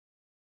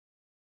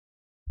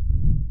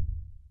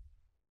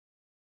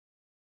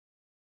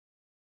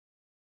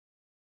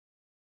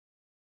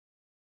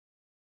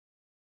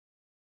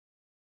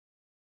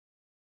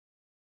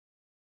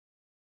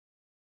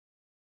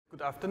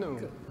Good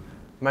afternoon.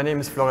 My name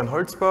is Florian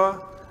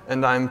Holzbauer,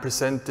 and I'm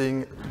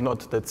presenting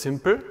Not That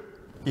Simple,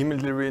 Email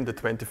Delivery in the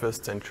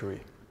 21st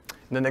Century.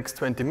 In the next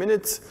 20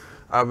 minutes,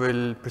 I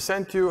will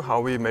present you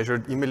how we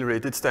measured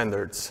email-related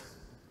standards.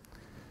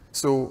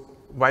 So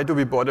why do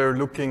we bother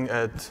looking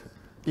at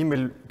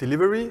email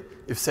delivery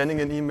if sending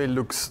an email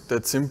looks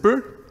that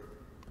simple?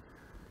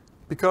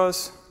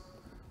 Because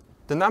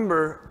the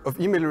number of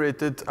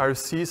email-related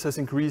RFCs has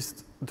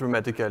increased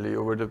dramatically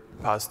over the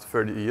past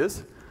 30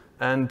 years.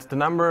 And the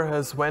number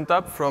has went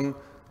up from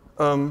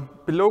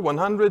below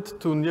 100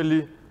 to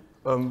nearly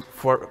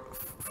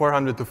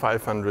 400 to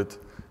 500.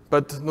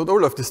 But not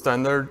all of these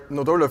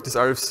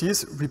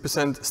RFCs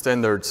represent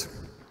standards.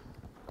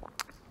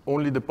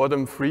 Only the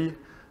bottom three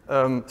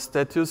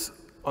status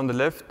on the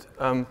left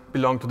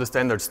belong to the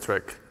standards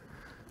track.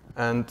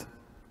 And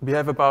we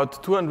have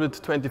about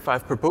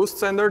 225 proposed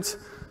standards,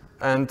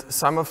 and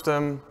some of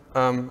them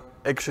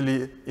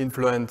actually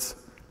influence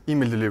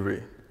email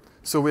delivery.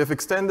 So we have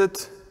extended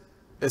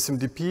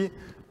SMTP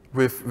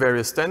with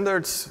various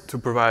standards to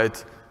provide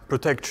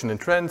protection in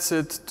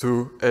transit,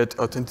 to add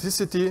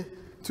authenticity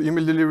to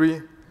email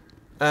delivery,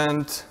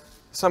 and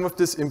some of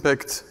this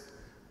impacts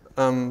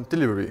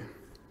delivery.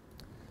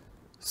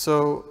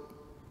 So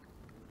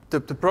the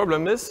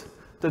problem is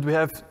that we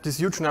have this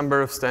huge number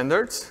of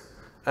standards,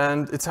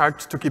 and it's hard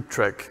to keep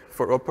track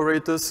for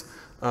operators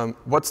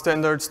what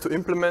standards to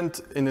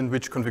implement and in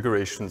which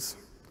configurations.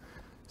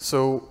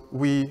 So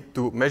we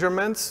do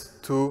measurements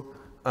to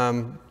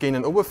gain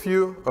an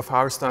overview of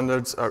how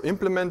standards are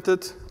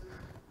implemented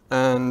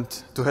and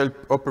to help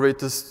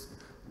operators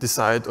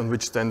decide on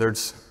which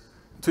standards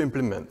to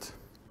implement.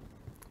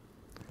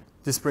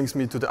 This brings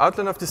me to the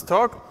outline of this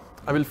talk.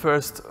 I will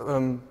first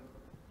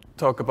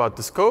talk about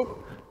the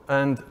scope,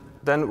 and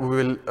then we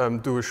will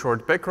do a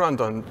short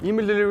background on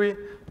email delivery.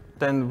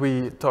 Then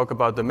we talk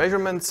about the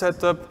measurement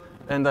setup,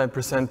 and I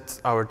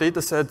present our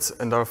data sets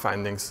and our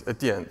findings at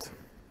the end.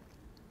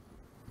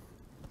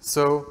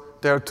 So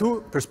there are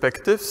two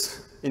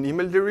perspectives in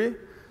email delivery,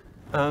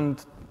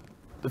 and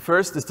the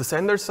first is the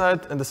sender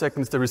side, and the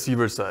second is the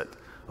receiver side.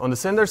 On the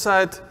sender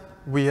side,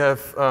 we have,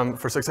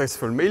 for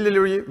successful mail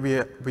delivery,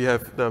 we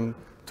have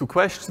two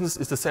questions.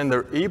 Is the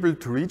sender able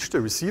to reach the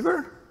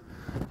receiver?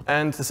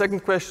 And the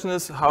second question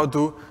is, how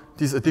do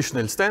these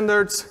additional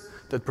standards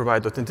that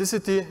provide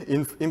authenticity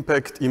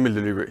impact email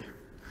delivery?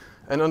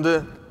 And on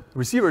the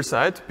receiver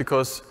side,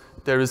 because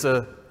there is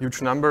a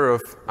huge number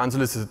of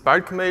unsolicited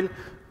bulk mail,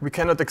 we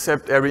cannot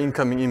accept every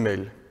incoming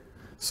email.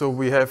 So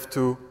we have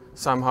to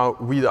somehow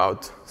weed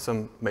out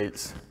some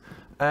mails.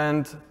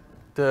 And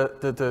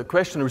the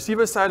question on the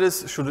receiver side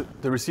is, should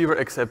the receiver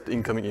accept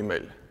incoming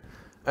email?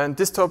 And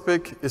this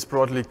topic is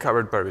broadly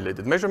covered by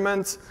related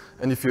measurements.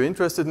 And if you're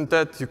interested in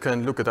that, you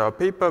can look at our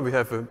paper. We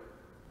have a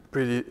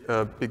pretty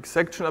big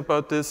section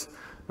about this,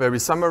 where we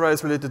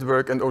summarize related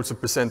work and also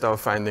present our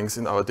findings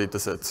in our data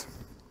sets.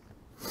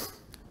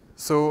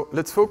 So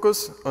let's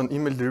focus on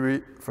email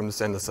delivery from the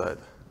sender side.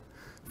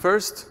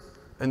 First,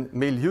 a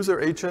mail user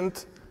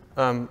agent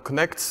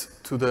connects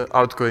to the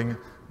outgoing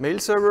mail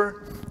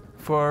server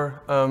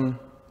for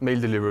mail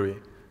delivery.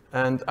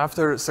 And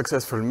after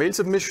successful mail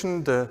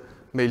submission, the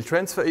mail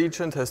transfer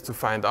agent has to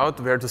find out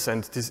where to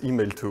send this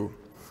email to.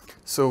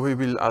 So he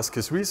will ask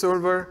his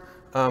resolver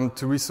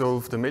to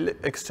resolve the mail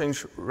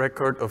exchange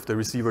record of the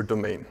receiver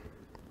domain.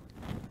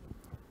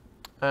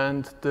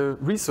 And the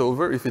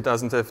resolver, if it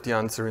doesn't have the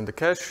answer in the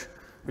cache,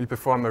 will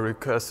perform a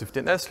recursive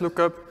DNS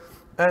lookup,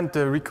 and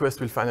the request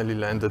will finally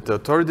land at the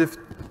authoritative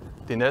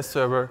DNS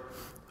server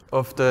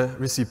of the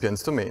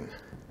recipient's domain.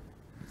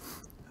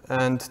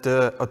 And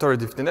the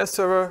authoritative DNS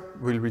server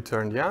will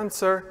return the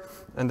answer,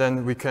 and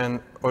then we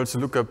can also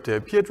look up the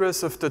IP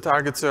address of the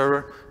target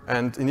server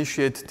and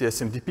initiate the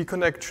SMTP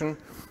connection,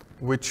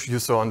 which you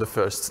saw on the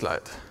first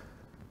slide.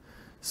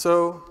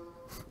 So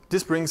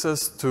this brings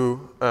us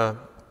to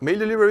mail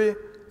delivery,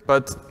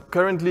 but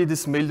currently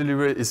this mail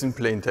delivery is in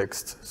plain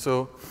text.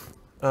 So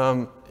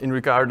in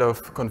regard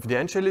of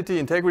confidentiality,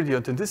 integrity,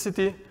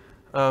 authenticity,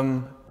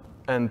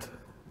 and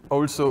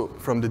also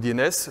from the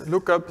DNS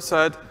lookup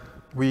side,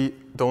 we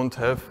don't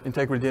have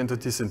integrity and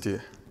authenticity.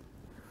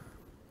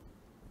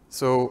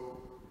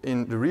 So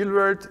in the real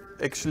world,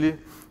 actually,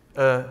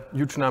 a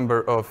huge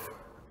number of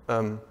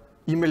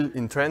email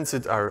in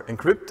transit are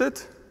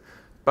encrypted,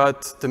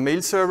 but the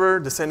mail server,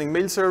 the sending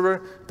mail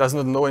server, does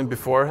not know in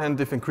beforehand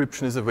if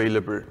encryption is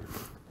available.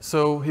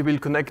 So he will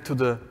connect to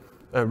the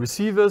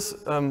receiver's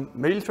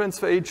mail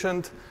transfer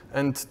agent,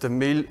 and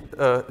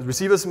the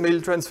receiver's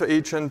mail transfer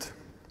agent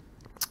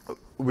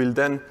will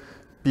then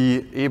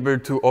be able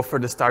to offer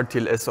the start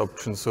TLS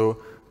option, so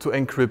to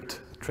encrypt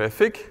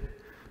traffic.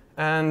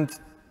 And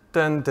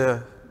then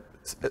the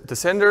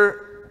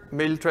sender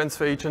mail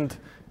transfer agent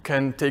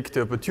can take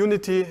the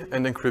opportunity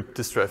and encrypt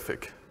this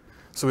traffic.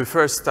 So we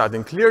first start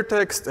in clear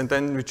text, and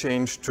then we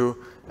change to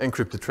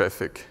encrypted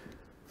traffic.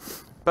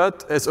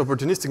 But as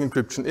opportunistic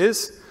encryption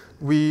is,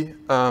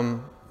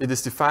 it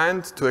is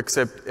defined to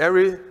accept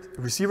every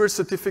receiver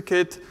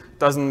certificate.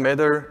 Doesn't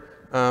matter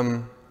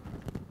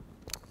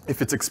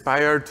if it's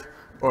expired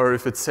or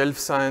if it's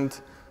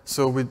self-signed,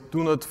 so we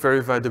do not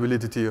verify the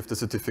validity of the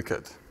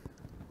certificate.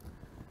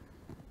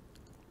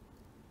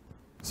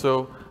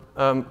 So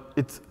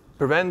it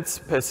prevents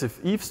passive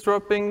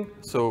eavesdropping,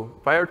 so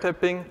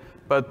wiretapping,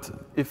 but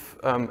if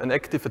an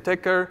active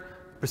attacker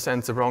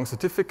presents a wrong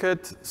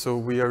certificate, so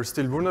we are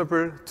still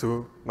vulnerable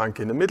to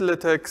monkey-in-the-middle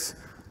attacks,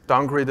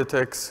 downgrade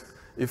attacks,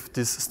 if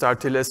this start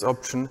TLS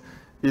option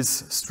is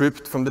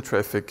stripped from the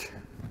traffic.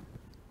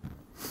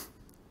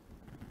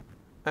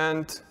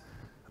 And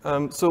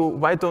so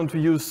why don't we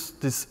use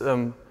this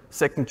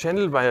second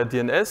channel via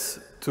DNS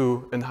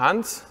to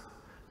enhance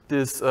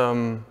this,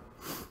 to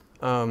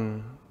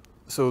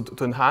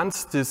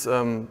enhance this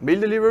mail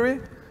delivery,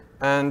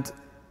 and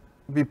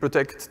we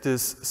protect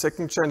this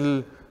second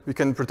channel. We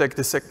can protect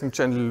the second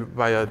channel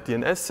via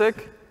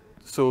DNSSEC,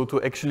 so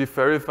to actually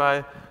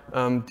verify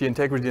the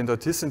integrity and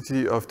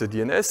authenticity of the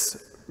DNS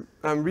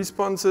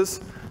responses.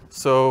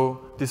 So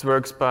this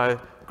works by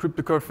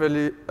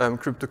cryptographically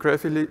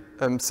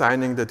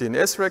signing the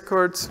DNS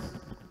records,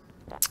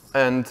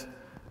 and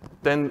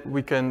then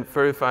we can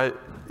verify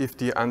if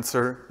the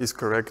answer is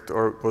correct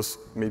or was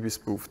maybe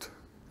spoofed.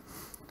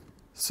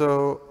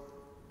 So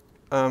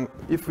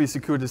if we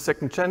secure the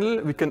second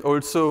channel, we can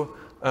also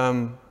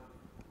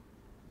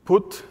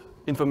put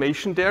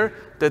information there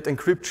that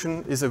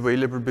encryption is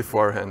available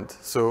beforehand.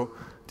 So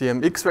the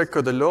MX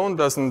record alone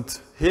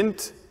doesn't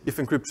hint if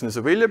encryption is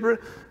available,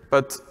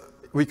 but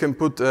we can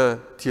put a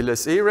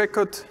TLSA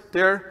record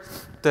there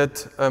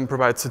that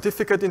provides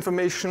certificate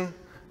information,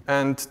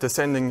 and the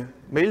sending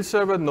mail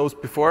server knows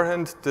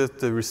beforehand that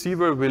the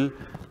receiver will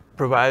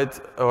provide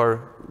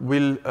or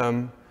will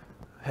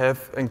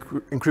have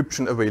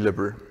encryption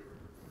available.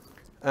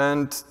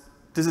 And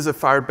this is a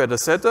far better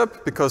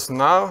setup, because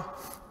now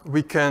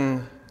we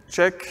can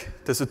check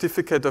the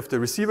certificate of the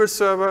receiver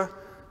server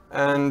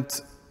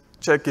and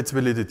check its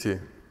validity.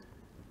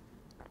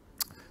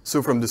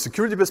 So from the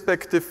security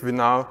perspective, we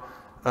now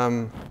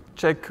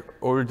check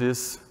all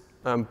these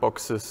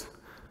boxes: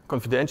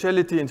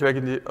 confidentiality,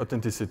 integrity,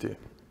 authenticity.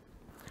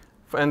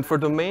 And for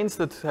domains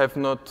that have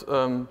not,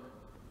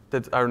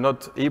 that are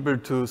not able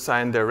to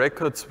sign their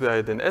records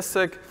via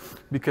DNSSEC,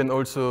 we can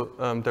also,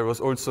 there was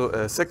also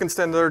a second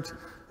standard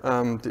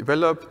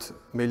developed,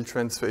 mail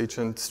transfer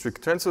agent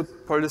strict transfer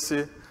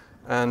policy,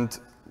 and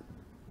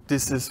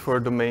this is for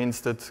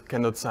domains that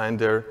cannot sign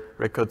their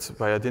records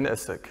via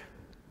DNSSEC.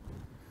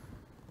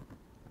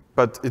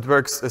 But it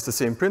works as the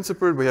same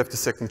principle. We have the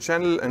second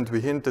channel, and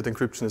we hint that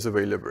encryption is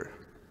available.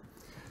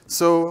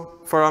 So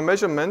for our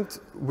measurement,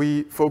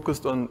 we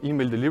focused on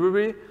email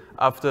delivery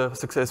after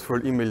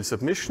successful email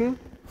submission.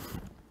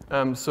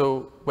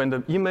 So when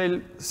the email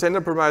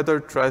sender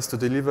provider tries to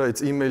deliver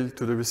its email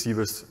to the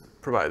receiver's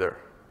provider.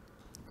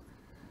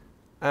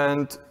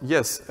 And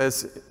yes,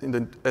 as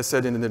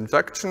said in the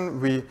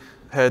introduction, we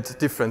had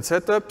different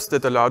setups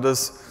that allowed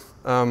us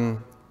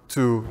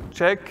to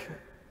check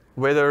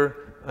whether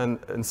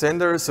a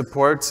sender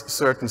supports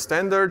certain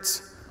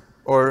standards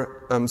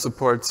or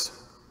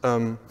supports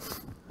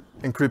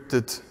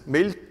encrypted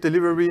mail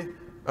delivery,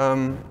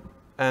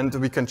 and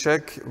we can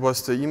check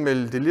was the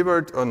email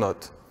delivered or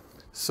not.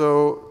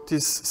 So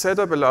this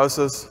setup allows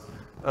us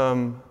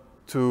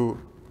to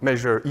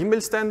measure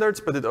email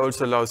standards, but it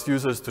also allows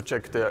users to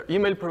check their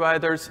email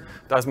providers.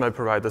 Does my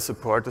provider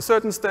support a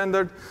certain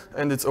standard?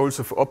 And it's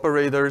also for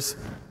operators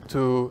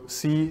to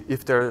see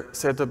if their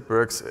setup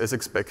works as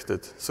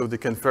expected, so they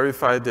can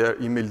verify their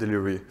email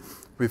delivery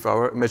with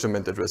our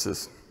measurement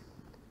addresses.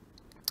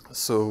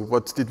 So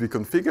what did we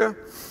configure?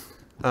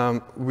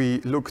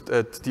 We looked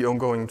at the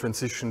ongoing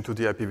transition to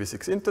the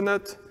IPv6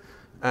 internet,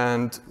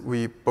 and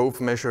we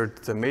both measured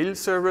the mail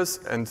servers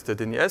and the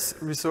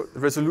DNS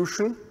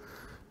resolution.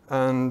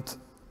 And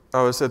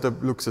our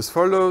setup looks as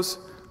follows.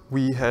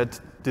 We had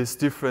these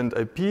different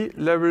IP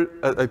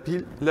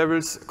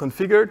levels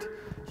configured.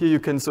 Here you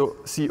can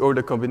see all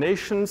the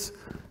combinations,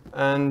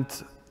 and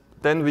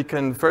then we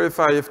can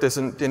verify if there's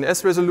a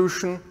DNS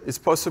resolution is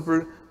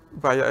possible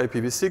via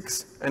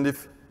IPv6, and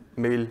if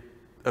mail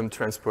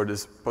transport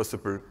is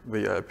possible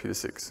via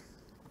IPv6.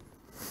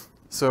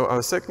 So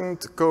our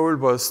second goal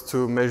was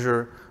to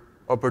measure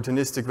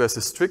opportunistic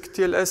versus strict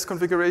TLS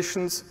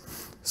configurations.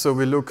 So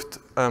we looked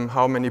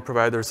how many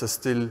providers are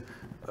still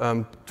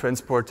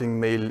transporting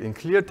mail in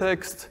clear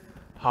text,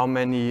 how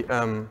many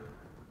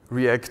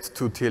react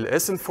to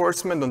TLS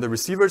enforcement on the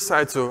receiver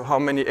side, so how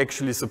many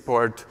actually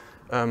support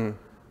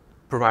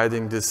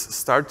providing this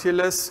start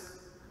TLS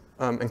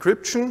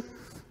encryption.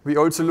 We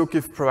also look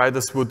if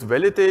providers would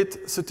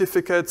validate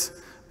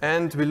certificates,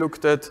 and we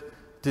looked at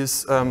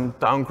this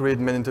downgrade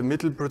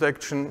man-in-the-middle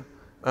protection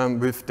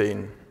with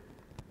DANE.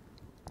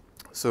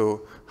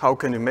 So how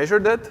can you measure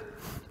that?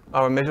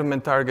 Our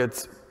measurement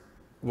targets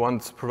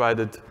once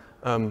provided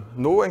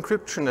no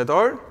encryption at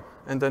all,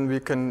 and then we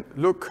can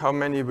look how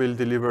many will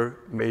deliver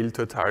mail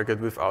to a target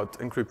without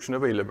encryption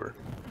available.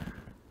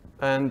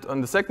 And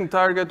on the second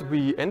target,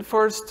 we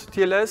enforced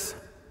TLS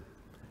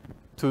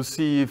to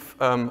see if,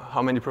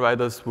 how many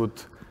providers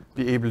would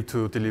be able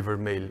to deliver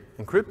mail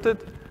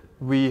encrypted.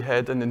 we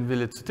had an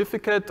invalid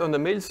certificate on the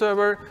mail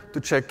server to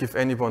check if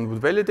anyone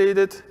would validate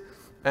it.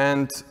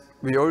 And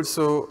we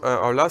also,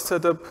 our last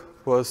setup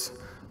was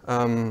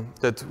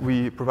that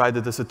we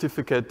provided a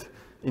certificate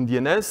in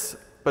DNS,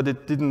 but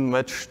it didn't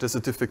match the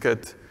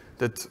certificate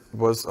that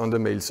was on the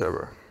mail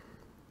server.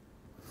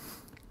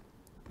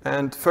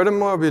 And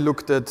furthermore, we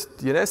looked at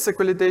DNSSEC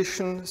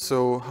validation,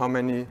 so how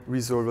many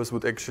resolvers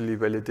would actually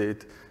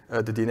validate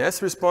the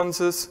DNS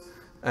responses.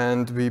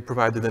 And we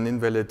provided an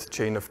invalid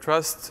chain of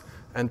trust.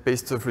 And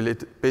based on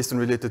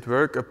related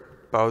work,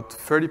 about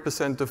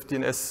 30% of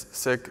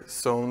DNSSEC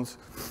zones,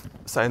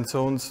 signed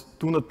zones,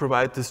 do not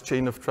provide this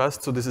chain of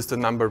trust. So this is the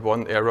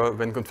 #1 error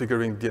when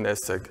configuring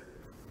DNSSEC.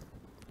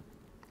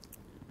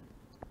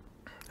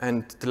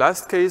 And the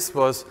last case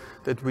was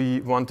that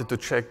we wanted to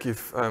check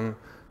if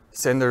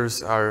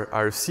senders are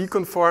RFC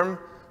conform.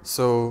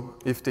 So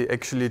if they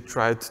actually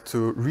tried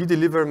to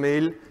redeliver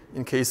mail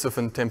in case of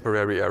a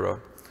temporary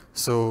error.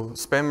 So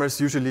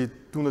spammers usually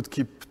do not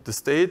keep the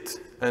state.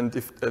 And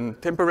if a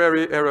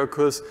temporary error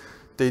occurs,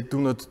 they do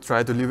not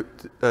try to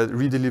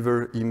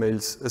redeliver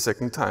emails a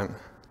second time.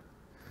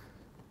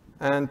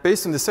 And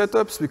based on the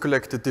setups, we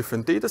collected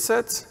different data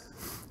sets.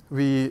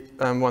 We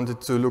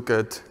wanted to look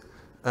at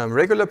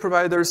regular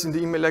providers in the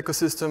email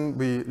ecosystem.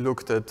 We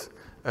looked at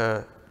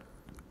a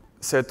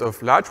set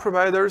of large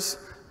providers.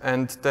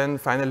 And then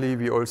finally,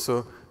 we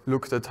also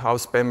looked at how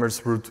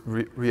spammers would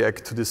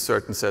react to these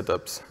certain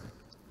setups.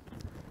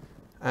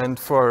 And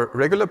for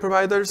regular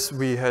providers,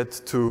 we had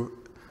to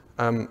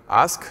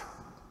ask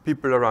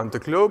people around the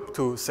globe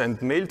to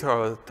send mail to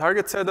our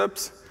target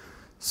setups.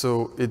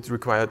 So it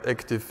required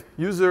active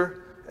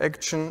user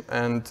action,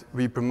 and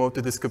we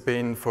promoted this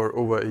campaign for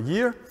over a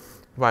year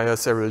via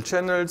several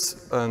channels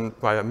and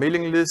via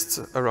mailing lists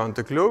around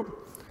the globe.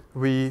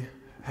 We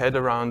had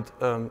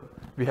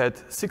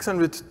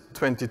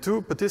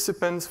 622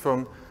 participants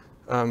from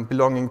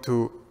belonging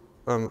to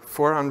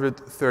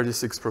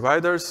 436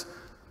 providers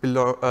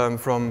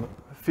from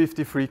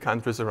 53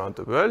 countries around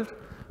the world.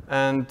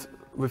 And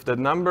with that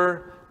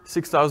number,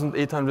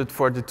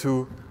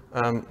 6,842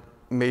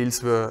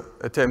 mails were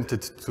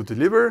attempted to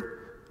deliver.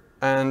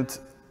 And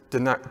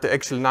the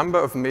actual number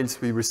of mails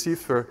we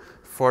received were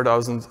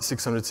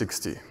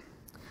 4,660.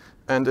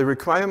 And the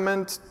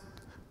requirement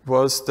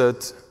was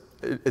that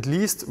at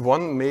least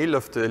one mail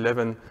of the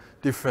 11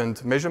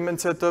 different measurement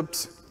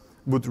setups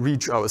would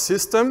reach our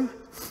system,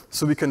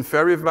 so we can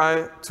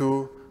verify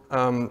to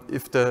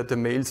if the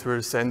mails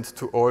were sent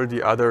to all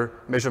the other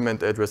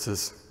measurement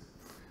addresses.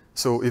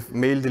 So if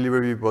mail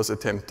delivery was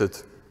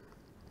attempted.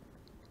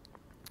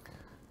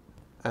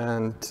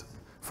 And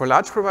for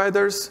large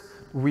providers,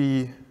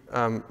 we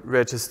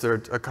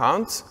registered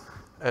accounts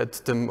at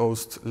the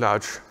most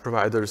large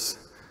providers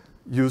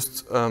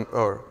used,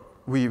 or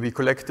we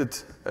collected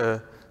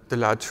the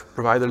large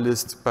provider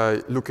list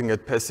by looking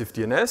at passive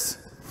DNS.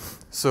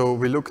 So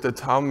we looked at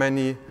how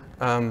many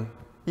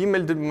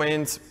email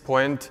domains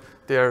point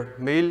their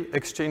mail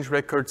exchange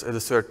records at a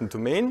certain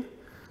domain.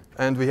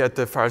 And we had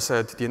the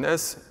Farsight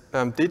DNS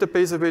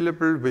database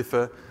available with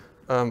a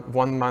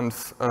 1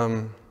 month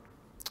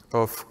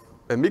of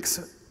mix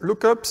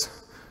lookups.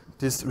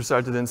 This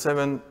resulted in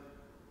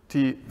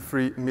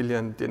 73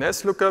 million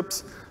DNS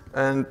lookups.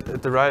 And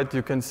at the right,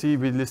 you can see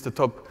we list the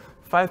top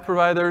 5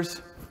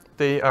 providers.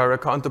 They are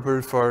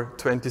accountable for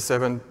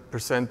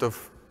 27%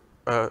 of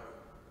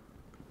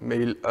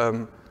mail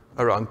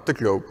around the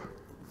globe.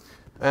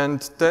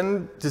 And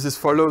then this is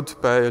followed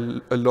by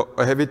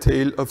a heavy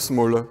tail of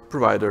smaller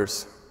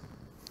providers.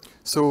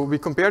 So we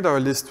compared our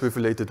list with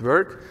related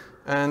work,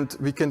 and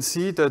we can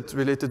see that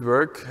related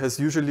work has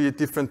usually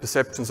different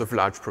perceptions of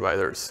large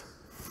providers.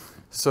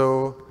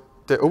 So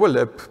the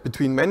overlap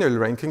between manual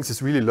rankings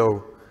is really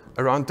low.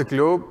 Around the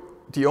globe,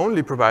 the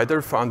only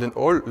provider found in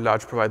all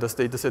large providers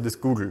dataset is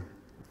Google.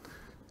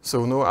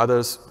 So no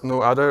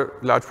other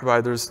large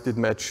providers did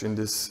match in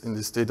these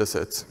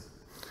datasets.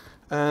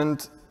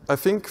 And I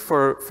think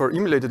for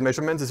emulated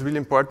measurements, it's really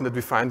important that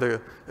we find a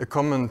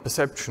common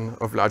perception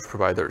of large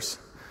providers.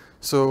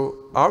 So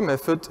our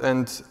method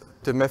and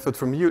the method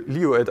from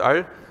Leo et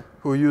al.,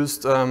 who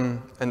used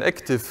an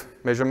active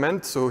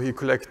measurement, so he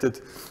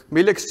collected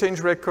mail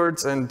exchange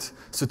records and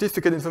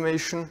certificate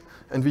information,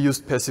 and we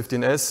used passive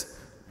DNS,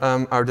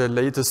 are the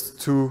latest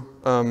 2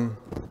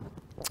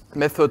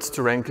 methods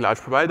to rank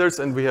large providers,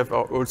 and we have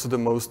also the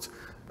most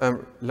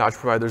large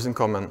providers in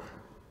common.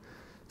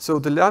 So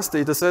the last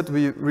data set,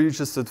 we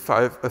registered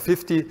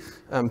 50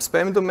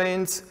 spam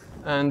domains,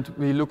 and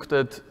we looked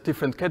at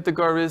different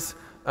categories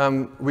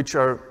which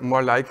are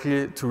more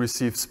likely to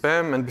receive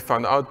spam, and we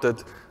found out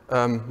that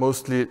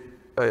mostly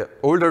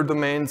older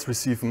domains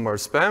receive more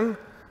spam.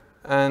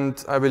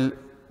 And I will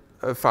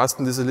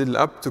fasten this a little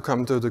up to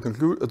come to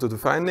the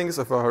findings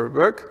of our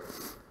work.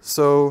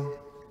 So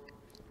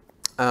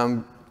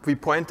we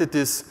pointed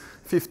these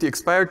 50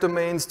 expired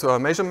domains to our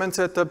measurement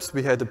setups.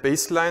 We had a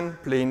baseline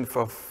plain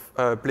for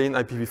plain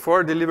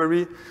IPv4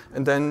 delivery,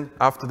 and then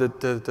after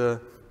the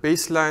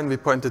baseline, we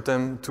pointed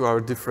them to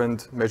our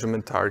different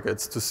measurement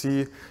targets to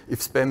see if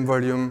spam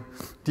volume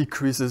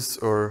decreases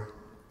or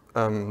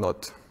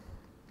not.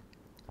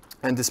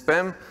 And the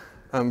spam,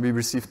 we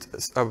received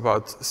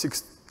about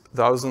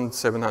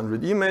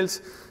 6,700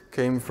 emails,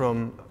 came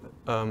from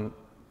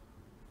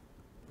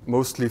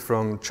mostly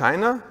from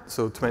China,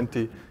 so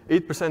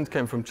 28%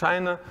 came from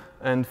China,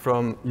 and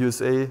from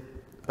USA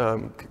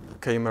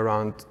came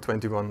around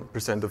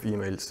 21% of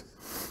emails.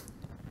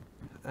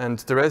 And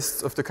the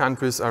rest of the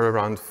countries are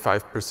around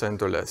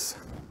 5% or less.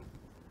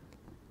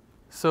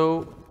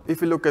 So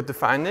if we look at the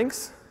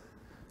findings,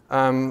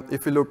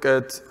 if we look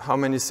at how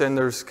many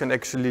senders can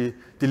actually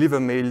deliver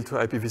mail to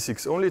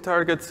IPv6 only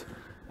targets,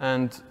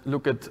 and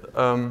look at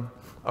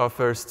our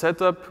first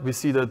setup, we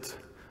see that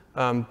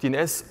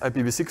DNS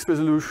IPv6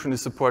 resolution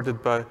is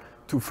supported by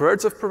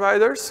 2/3 of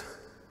providers,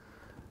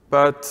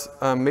 but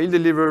mail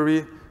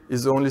delivery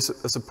is only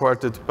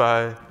supported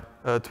by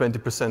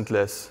 20%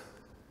 less.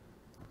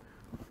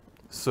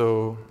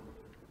 So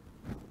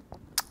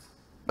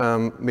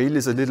mail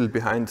is a little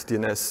behind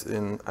DNS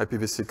in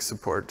IPv6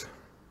 support.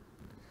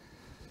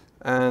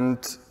 And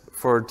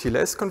for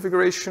TLS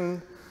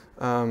configuration,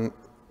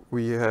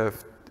 we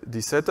have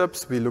these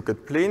setups. We look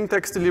at plain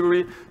text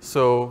delivery.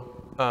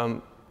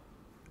 So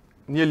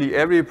nearly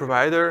every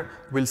provider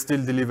will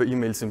still deliver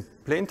emails in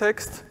plain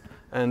text,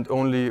 and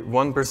only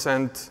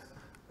 1%,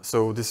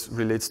 so this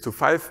relates to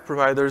 5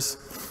 providers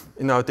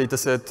in our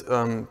dataset,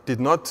 did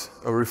not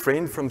or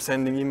refrained from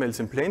sending emails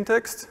in plain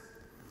text.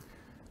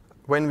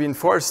 When we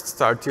enforced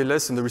start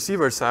TLS on the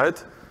receiver side,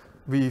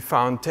 we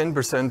found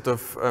 10%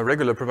 of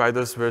regular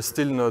providers were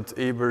still not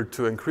able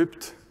to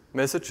encrypt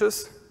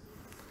messages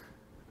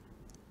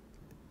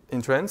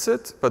in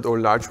transit, but all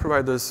large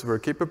providers were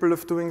capable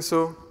of doing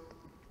so.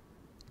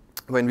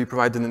 When we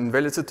provided an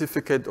invalid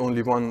certificate,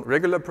 only one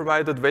regular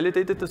provider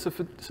validated the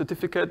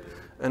certificate,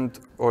 and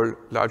all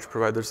large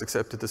providers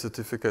accepted the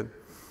certificate.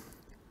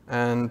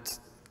 And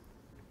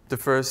the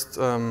first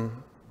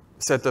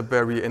setup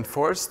where we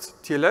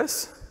enforced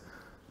TLS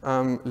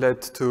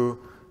led to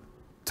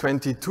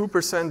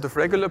 22% of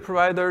regular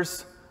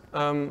providers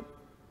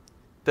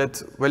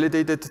that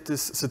validated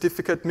this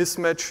certificate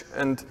mismatch,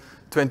 and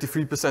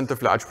 23%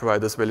 of large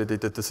providers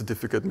validated the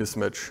certificate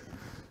mismatch.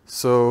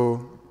 So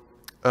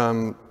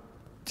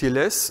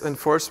TLS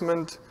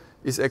enforcement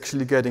is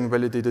actually getting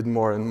validated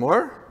more and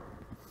more,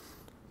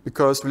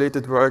 because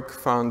related work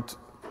found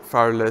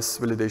far less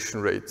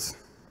validation rates.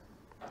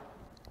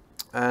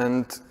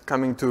 And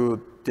coming to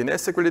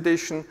DNSSEC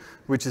validation,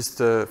 which is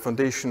the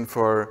foundation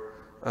for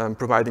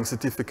providing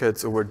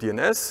certificates over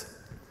DNS.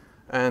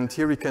 And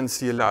here we can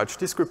see a large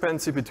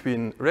discrepancy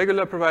between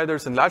regular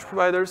providers and large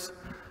providers.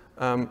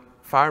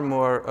 Far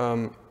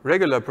more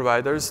regular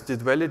providers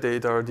did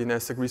validate our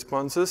DNSSEC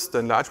responses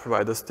than large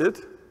providers did.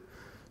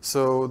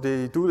 So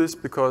they do this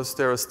because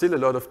there are still a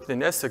lot of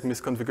DNSSEC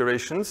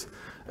misconfigurations,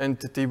 and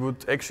they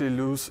would actually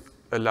lose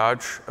a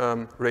large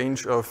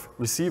range of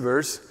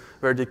receivers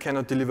where they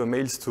cannot deliver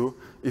mails to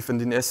if a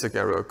DNSSEC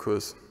error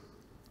occurs.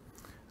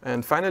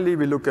 And finally,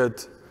 we look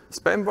at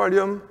spam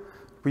volume.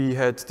 We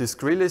had this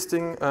gray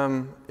listing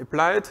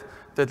applied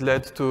that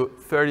led to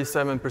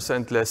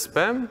 37% less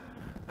spam.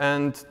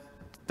 And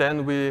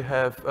then we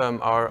have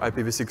our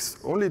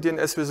IPv6 only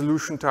DNS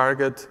resolution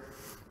target.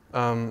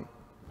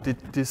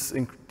 This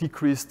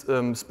decreased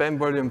spam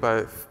volume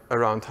by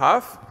around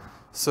half.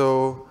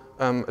 So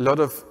a lot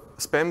of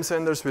spam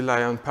senders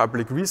rely on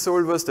public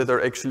resolvers that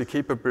are actually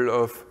capable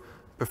of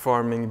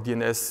performing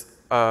DNS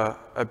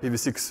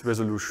IPv6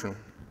 resolution.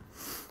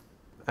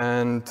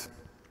 And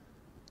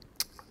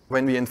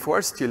when we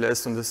enforce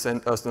TLS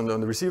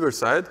on the receiver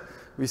side,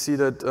 we see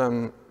that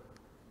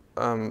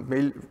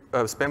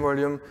spam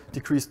volume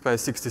decreased by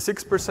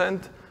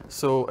 66%.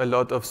 So a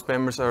lot of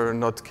spammers are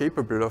not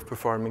capable of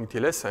performing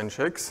TLS sign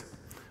checks,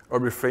 or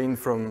refrain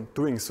from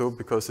doing so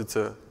because it's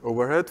an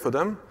overhead for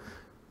them,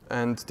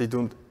 and they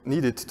don't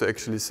need it to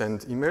actually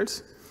send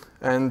emails.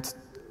 And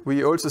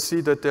we also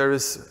see that there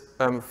is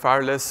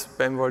far less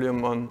spam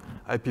volume on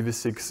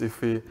IPv6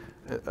 if we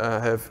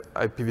have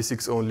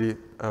IPv6 only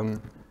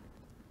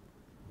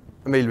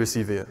mail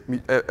receiver,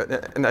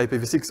 an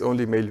IPv6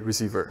 only mail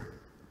receiver.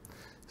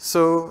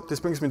 So this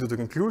brings me to the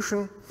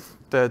conclusion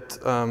that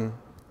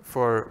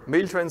for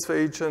mail transfer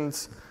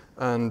agents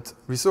and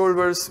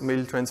resolvers,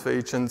 mail transfer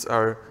agents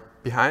are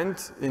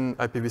behind in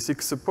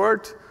IPv6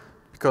 support,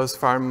 because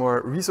far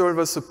more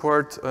resolvers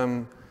support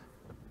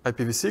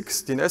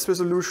IPv6 DNS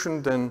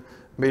resolution than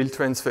mail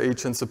transfer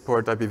agents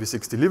support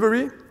IPv6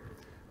 delivery.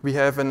 We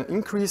have an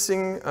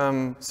increasing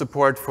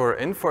support for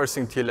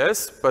enforcing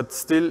TLS, but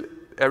still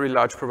every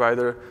large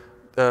provider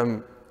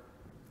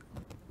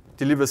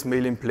delivers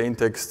mail in plain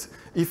text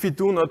if we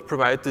do not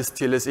provide these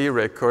TLSA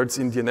records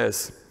in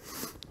DNS.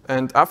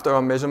 And after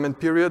our measurement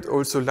period,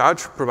 also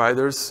large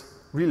providers,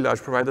 really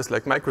large providers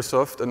like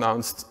Microsoft,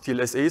 announced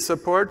TLSA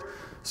support.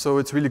 So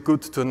it's really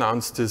good to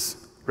announce these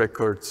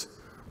records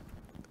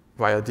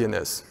via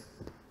DNS.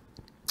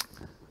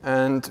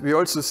 And we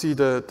also see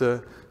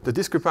the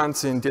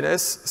discrepancy in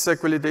DNSSEC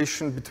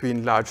validation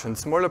between large and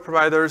smaller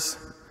providers.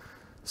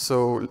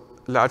 So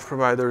large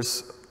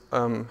providers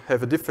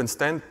have a different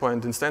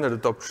standpoint in standard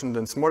adoption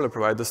than smaller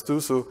providers do.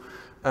 So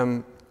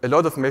a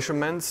lot of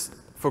measurements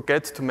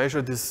forget to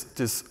measure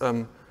these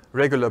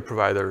regular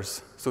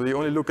providers. So they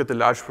only look at the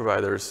large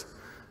providers.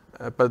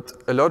 But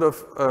a lot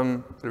of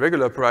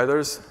regular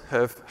providers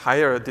have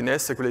higher DNS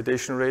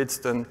segmentation rates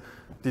than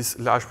these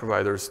large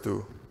providers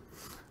do.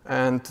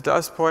 And the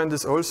last point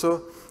is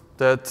also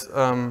that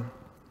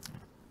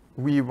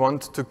we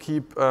want to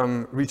keep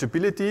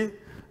reachability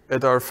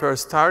at our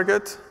first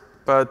target,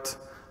 but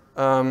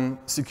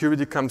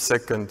security comes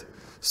second.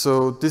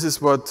 So this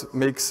is what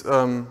makes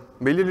mail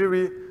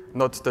delivery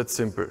not that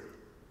simple.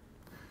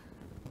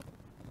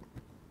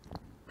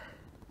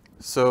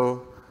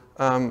 So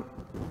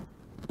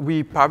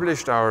we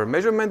published our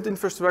measurement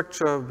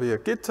infrastructure via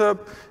GitHub.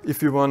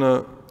 If you want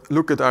to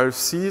look at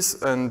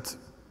RFCs and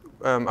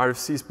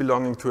RFCs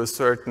belonging to a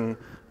certain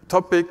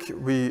topic,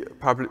 we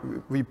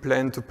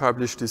plan to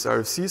publish this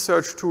RFC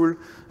search tool,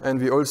 and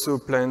we also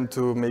plan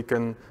to make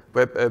a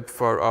web app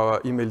for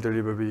our email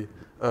delivery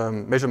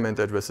measurement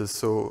addresses,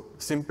 so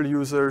simple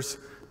users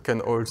can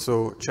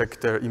also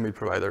check their email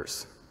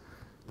providers.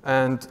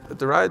 And at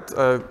the right,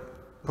 I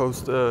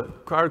post a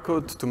QR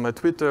code to my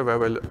Twitter where I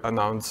will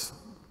announce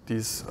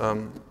these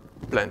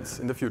plans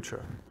in the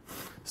future.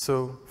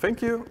 So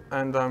thank you,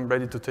 and I'm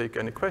ready to take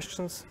any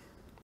questions.